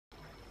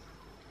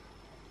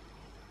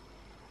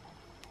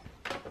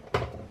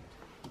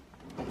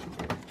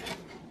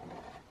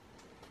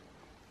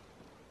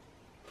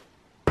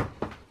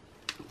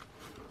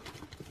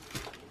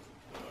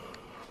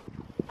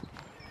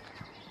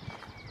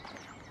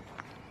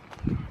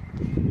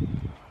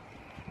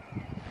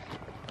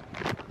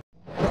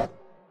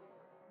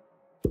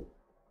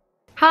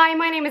Hi,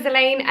 my name is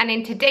Elaine, and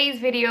in today's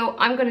video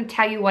I'm going to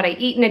tell you what I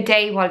eat in a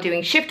day while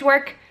doing shift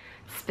work,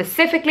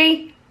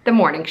 specifically the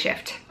morning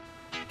shift.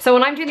 So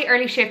when I'm doing the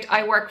early shift,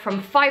 I work from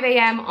 5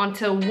 AM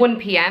until 1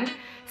 PM.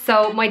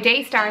 So my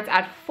day starts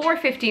at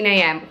 4:15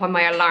 AM when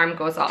my alarm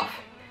goes off.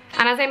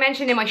 And as I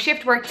mentioned in my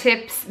shift work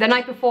tips, the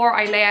night before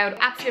I lay out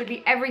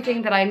absolutely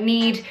everything that I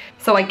need.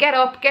 So I get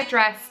up, get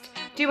dressed,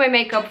 do my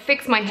makeup,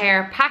 fix my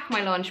hair, pack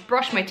my lunch,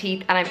 brush my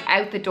teeth, and I'm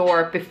out the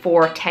door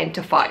before 10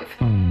 to 5.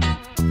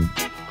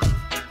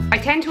 I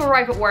tend to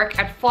arrive at work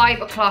at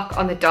 5 o'clock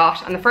on the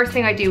dot, and the first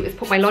thing I do is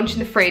put my lunch in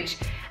the fridge,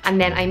 and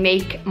then I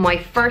make my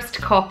first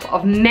cup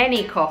of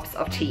many cups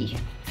of tea.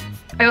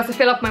 I also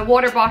fill up my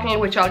water bottle,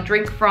 which I'll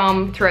drink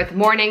from throughout the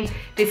morning.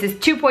 This is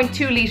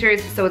 2.2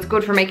 litres, so it's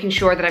good for making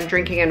sure that I'm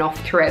drinking enough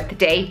throughout the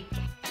day.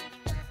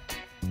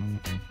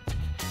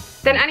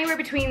 Then anywhere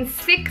between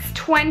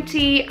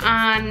 6:20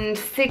 and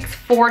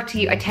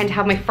 6:40, I tend to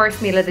have my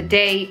first meal of the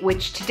day,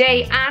 which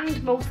today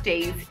and most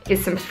days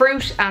is some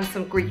fruit and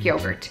some Greek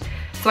yogurt.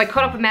 So I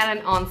cut up a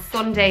melon on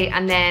Sunday,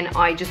 and then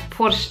I just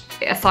put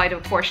aside a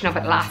portion of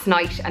it last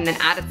night and then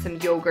added some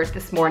yogurt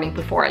this morning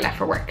before I left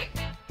for work.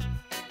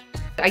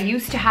 I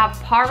used to have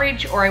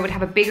porridge, or I would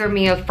have a bigger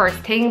meal first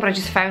thing, but I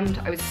just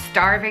found I was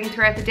starving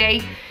throughout the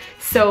day.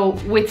 So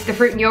with the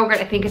fruit and yogurt,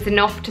 I think it's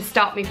enough to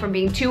stop me from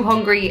being too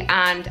hungry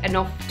and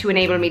enough to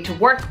enable me to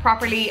work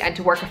properly and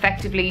to work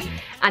effectively.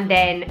 And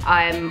then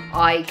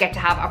I get to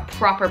have a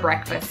proper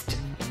breakfast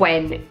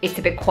when it's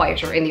a bit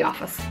quieter in the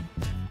office.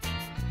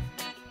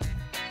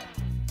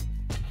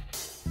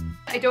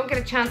 I don't get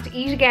a chance to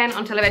eat again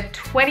until about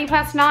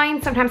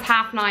 9:20, sometimes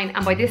 9:30,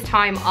 and by this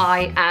time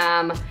I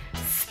am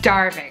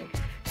starving.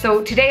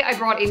 So today I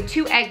brought in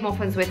 2 egg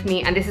muffins with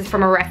me, and this is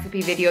from a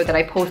recipe video that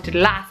I posted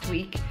last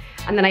week.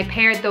 And then I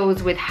paired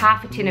those with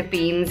half a tin of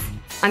beans.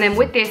 And then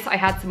with this, I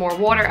had some more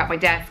water at my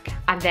desk,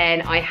 and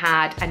then I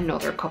had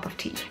another cup of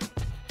tea.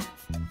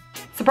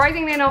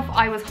 Surprisingly enough,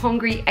 I was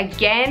hungry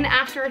again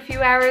after a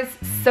few hours.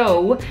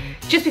 So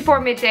just before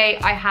midday,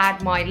 I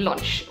had my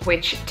lunch,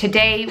 which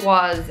today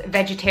was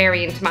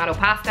vegetarian tomato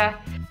pasta.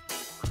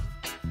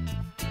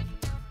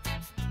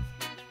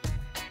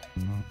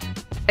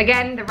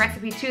 Again, the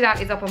recipe to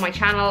that is up on my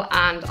channel,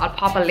 and I'll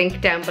pop a link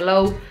down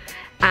below.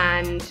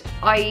 And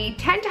I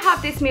tend to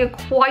have this meal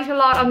quite a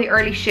lot on the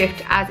early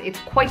shift, as it's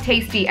quite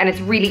tasty and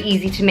it's really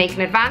easy to make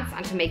in advance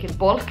and to make in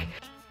bulk.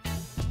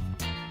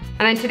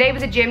 And then today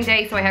was a gym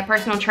day, so I had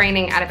personal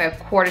training at about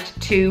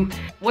 1:45.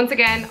 Once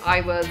again, I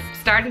was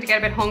starting to get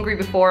a bit hungry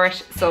before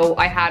it, so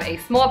I had a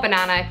small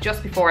banana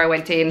just before I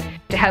went in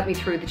to help me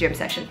through the gym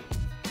session.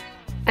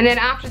 And then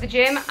after the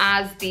gym,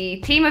 as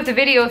the theme of the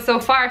video so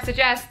far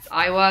suggests,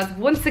 I was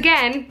once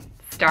again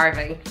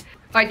starving.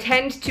 I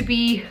tend to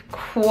be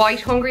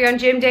quite hungry on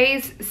gym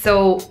days,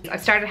 so I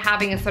started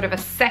having a sort of a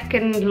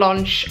second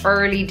lunch,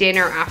 early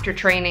dinner after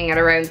training at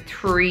around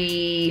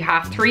 3,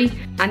 half 3,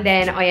 and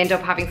then I end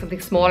up having something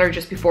smaller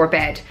just before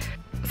bed.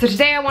 So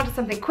today I wanted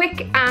something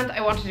quick and I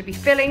wanted to be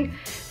filling,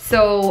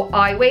 so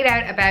I weighed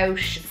out about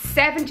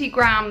 70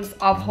 grams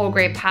of whole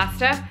grain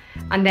pasta,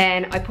 and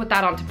then I put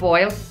that on to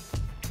boil.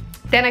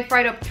 Then I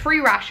fried up 3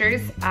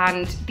 rashers,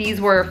 and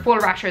these were full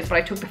rashers, but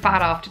I took the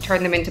fat off to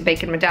turn them into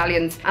bacon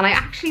medallions. And I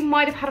actually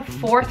might have had a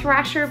 4th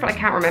rasher, but I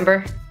can't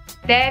remember.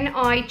 Then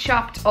I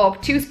chopped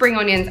up 2 spring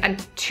onions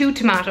and 2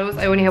 tomatoes.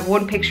 I only have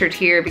 1 pictured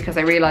here because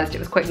I realized it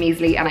was quite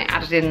measly, and I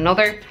added in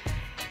another.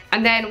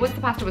 And then once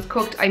the pasta was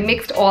cooked, I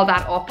mixed all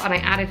that up, and I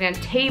added in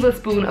a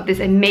tablespoon of this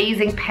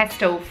amazing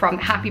pesto from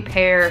the Happy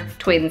Pear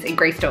twins in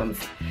Greystones.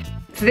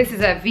 So this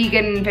is a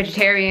vegan,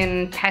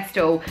 vegetarian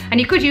pesto, and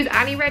you could use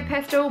any red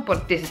pesto,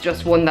 but this is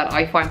just one that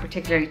I find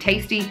particularly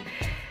tasty.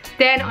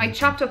 Then I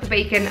chopped up the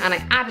bacon and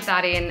I added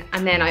that in,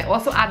 and then I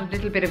also added a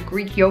little bit of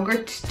Greek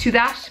yogurt to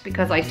that,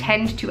 because I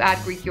tend to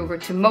add Greek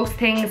yogurt to most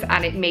things,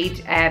 and it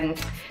made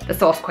the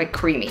sauce quite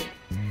creamy.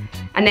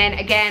 And then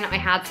again, I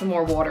had some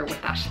more water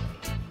with that.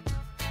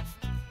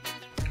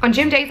 On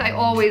gym days, I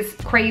always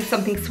crave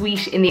something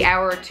sweet in the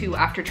hour or 2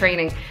 after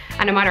training,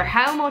 and no matter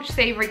how much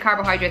savoury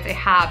carbohydrates I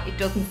have, it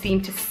doesn't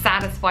seem to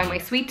satisfy my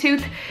sweet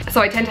tooth,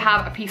 so I tend to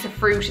have a piece of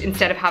fruit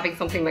instead of having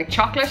something like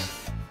chocolate.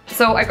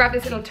 So I grabbed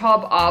this little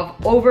tub of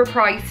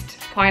overpriced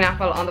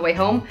pineapple on the way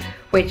home,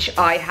 which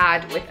I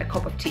had with a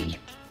cup of tea.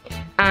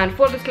 And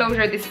full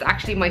disclosure, this is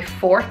actually my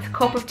 4th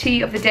cup of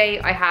tea of the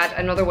day. I had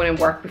another one in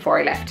work before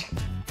I left.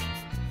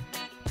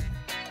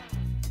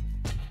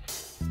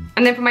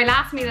 And then for my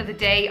last meal of the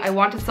day, I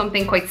wanted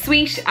something quite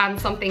sweet and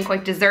something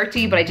quite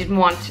desserty, but I didn't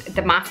want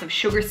the massive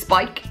sugar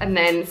spike and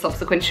then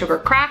subsequent sugar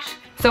crash.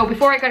 So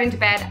before I got into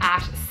bed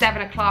at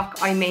 7 o'clock,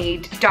 I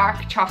made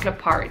dark chocolate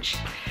porridge.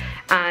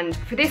 And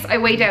for this, I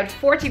weighed out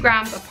 40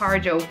 grams of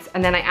porridge oats,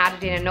 and then I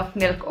added in enough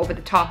milk over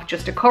the top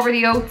just to cover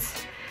the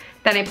oats.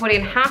 Then I put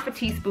in half a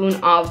teaspoon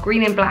of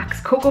Green and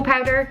Black's cocoa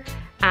powder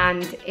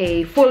and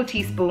a full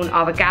teaspoon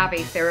of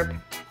agave syrup.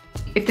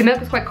 If the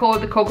milk is quite cold,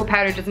 the cocoa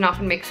powder doesn't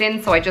often mix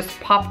in, so I just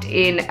popped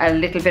in a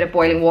little bit of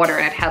boiling water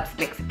and it helps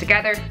mix it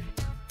together.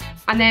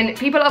 And then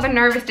people of a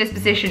nervous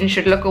disposition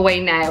should look away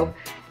now.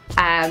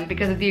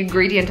 because of the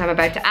ingredient I'm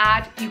about to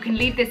add. You can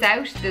leave this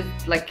out.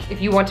 Like,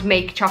 if you want to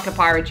make chocolate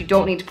porridge, you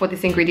don't need to put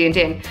this ingredient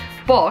in.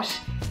 But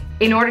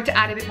in order to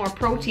add a bit more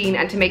protein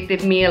and to make the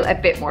meal a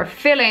bit more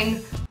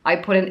filling, I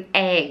put an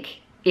egg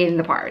in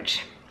the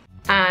porridge.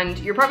 And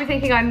you're probably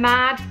thinking I'm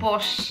mad,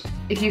 but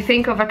if you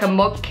think of like a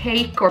mug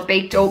cake or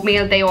baked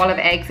oatmeal, they all have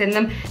eggs in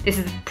them. This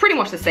is pretty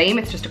much the same,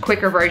 it's just a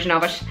quicker version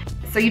of it.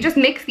 So you just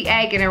mix the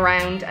egg in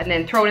around and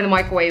then throw it in the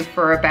microwave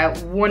for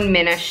about 1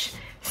 minute,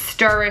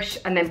 stir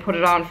it, and then put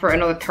it on for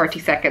another 30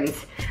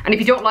 seconds. And if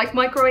you don't like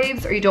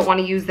microwaves or you don't want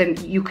to use them,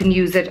 you can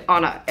use it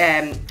on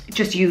a,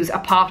 just use a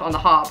pot on the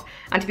hob.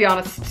 And to be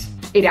honest,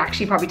 it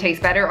actually probably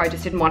tastes better. I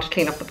just didn't want to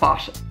clean up the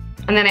pot.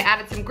 And then I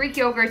added some Greek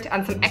yogurt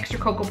and some extra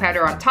cocoa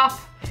powder on top.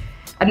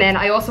 And then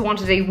I also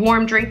wanted a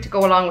warm drink to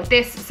go along with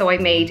this, so I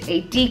made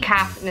a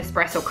decaf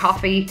Nespresso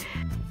coffee.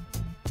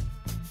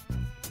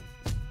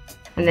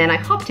 And then I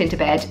hopped into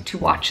bed to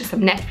watch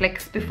some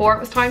Netflix before it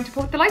was time to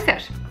put the lights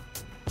out.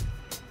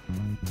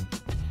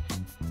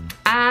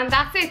 And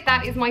that's it,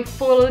 that is my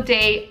full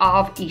day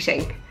of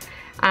eating.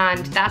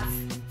 And that's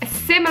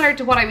similar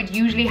to what I would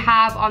usually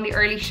have on the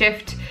early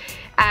shift.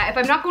 If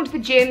I'm not going to the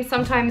gym,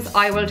 sometimes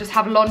I will just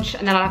have lunch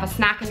and then I'll have a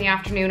snack in the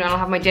afternoon and I'll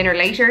have my dinner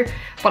later.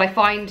 But I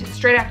find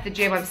straight after the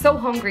gym, I'm so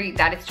hungry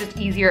that it's just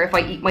easier if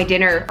I eat my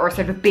dinner or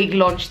sort of a big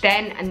lunch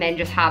then, and then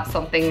just have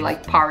something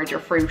like porridge or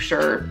fruit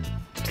or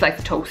slice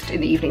of toast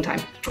in the evening time.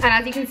 And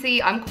as you can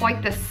see, I'm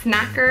quite the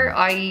snacker.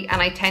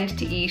 I tend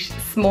to eat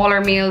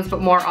smaller meals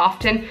but more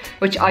often,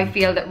 which I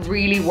feel that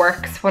really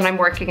works when I'm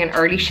working an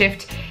early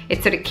shift.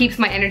 It sort of keeps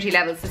my energy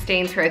levels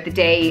sustained throughout the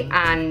day,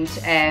 and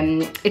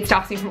it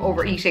stops me from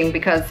overeating,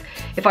 because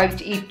if I was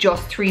to eat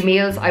just 3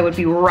 meals, I would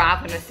be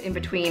ravenous in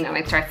between and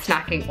I'd start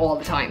snacking all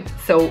the time.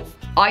 So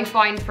I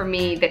find for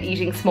me that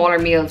eating smaller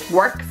meals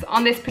works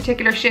on this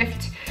particular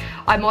shift.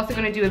 I'm also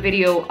going to do a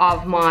video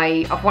of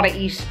what I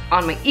eat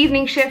on my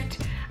evening shift,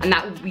 and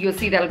that you'll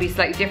see that'll be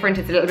slightly different.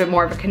 It's a little bit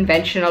more of a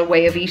conventional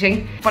way of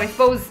eating. But I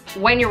suppose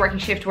when you're working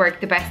shift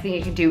work, the best thing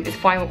you can do is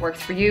find what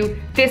works for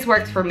you. This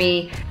works for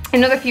me.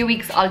 In another few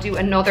weeks, I'll do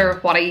another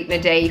what I eat in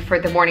a day for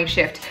the morning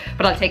shift,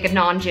 but I'll take a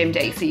non-gym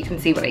day so you can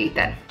see what I eat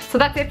then. So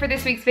that's it for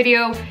this week's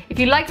video. If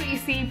you like what you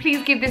see,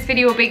 please give this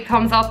video a big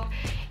thumbs up.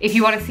 If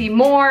you want to see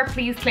more,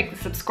 please click the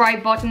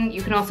subscribe button.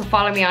 You can also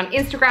follow me on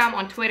Instagram,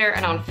 on Twitter,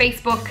 and on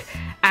Facebook.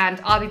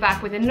 And I'll be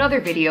back with another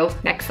video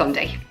next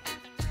Sunday.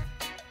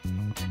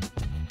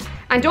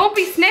 And don't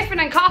be sniffing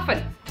and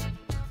coughing.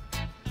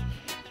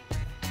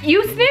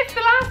 You sniffed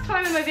the last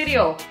time in my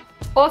video.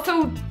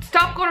 Also,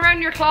 stop going around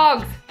in your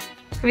clogs.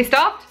 Have you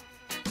stopped?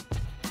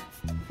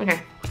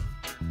 Okay.